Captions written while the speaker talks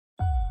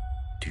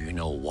you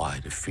know why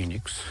the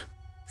phoenix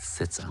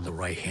sits on the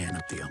right hand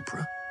of the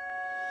emperor?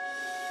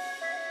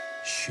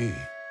 She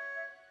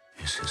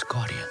is his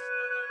guardian,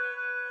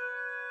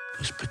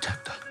 his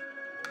protector.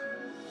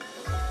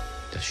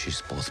 That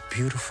she's both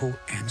beautiful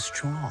and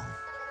strong.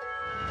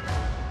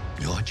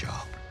 Your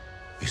job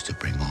is to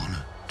bring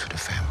honor to the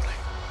family.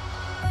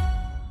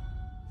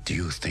 Do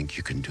you think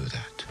you can do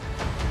that?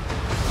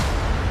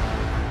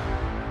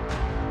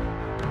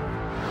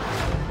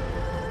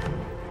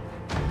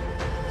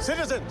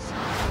 Citizens,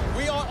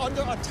 we are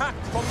under attack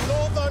from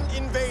northern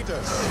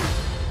invaders.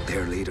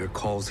 Their leader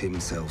calls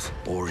himself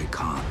Ori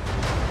Khan.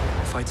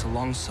 Fights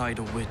alongside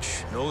a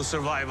witch. No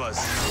survivors.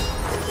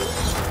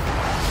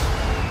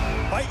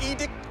 By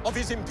edict of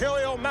His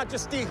Imperial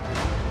Majesty,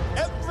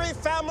 every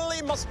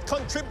family must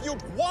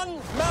contribute 1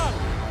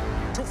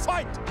 man to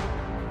fight.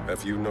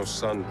 Have you no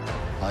son?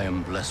 I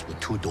am blessed with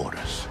 2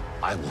 daughters.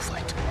 I will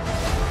fight.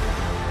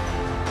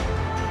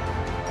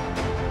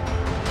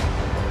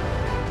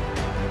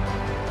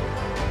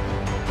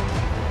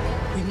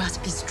 We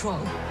must be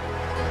strong.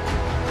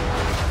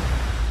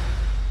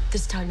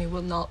 This time he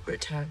will not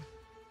return.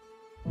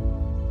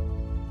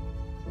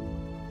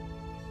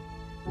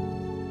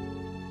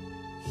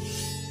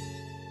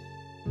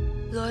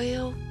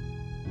 Loyal,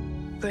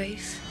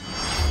 brave,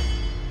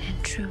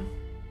 and true.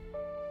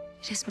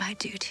 It is my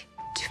duty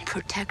to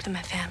protect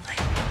my family.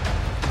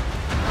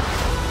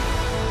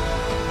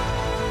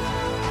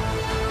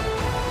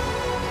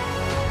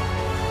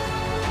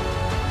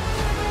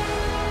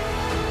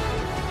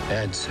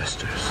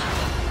 Ancestors,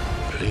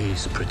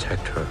 please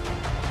protect her.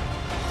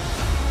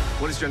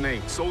 What is your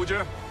name,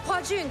 soldier?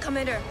 Hua Jun,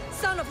 Commander,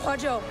 son of Hua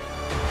Zhou.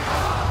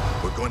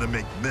 We're going to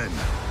make men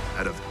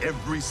out of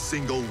every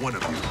single one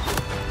of you.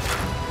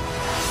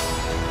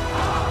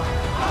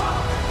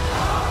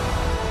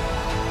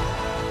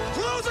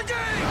 Close the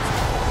gate!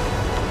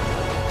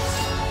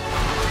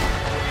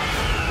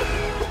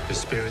 The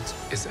spirit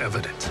is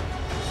evident,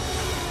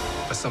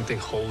 but something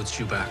holds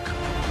you back.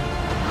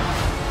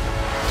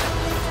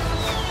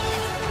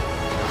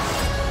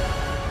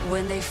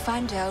 When they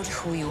find out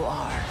who you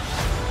are,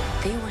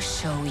 they will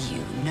show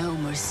you no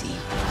mercy.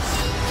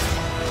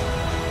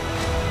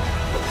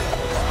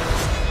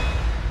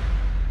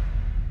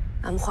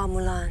 I'm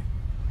Mulan.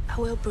 I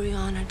will bring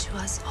honor to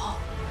us all.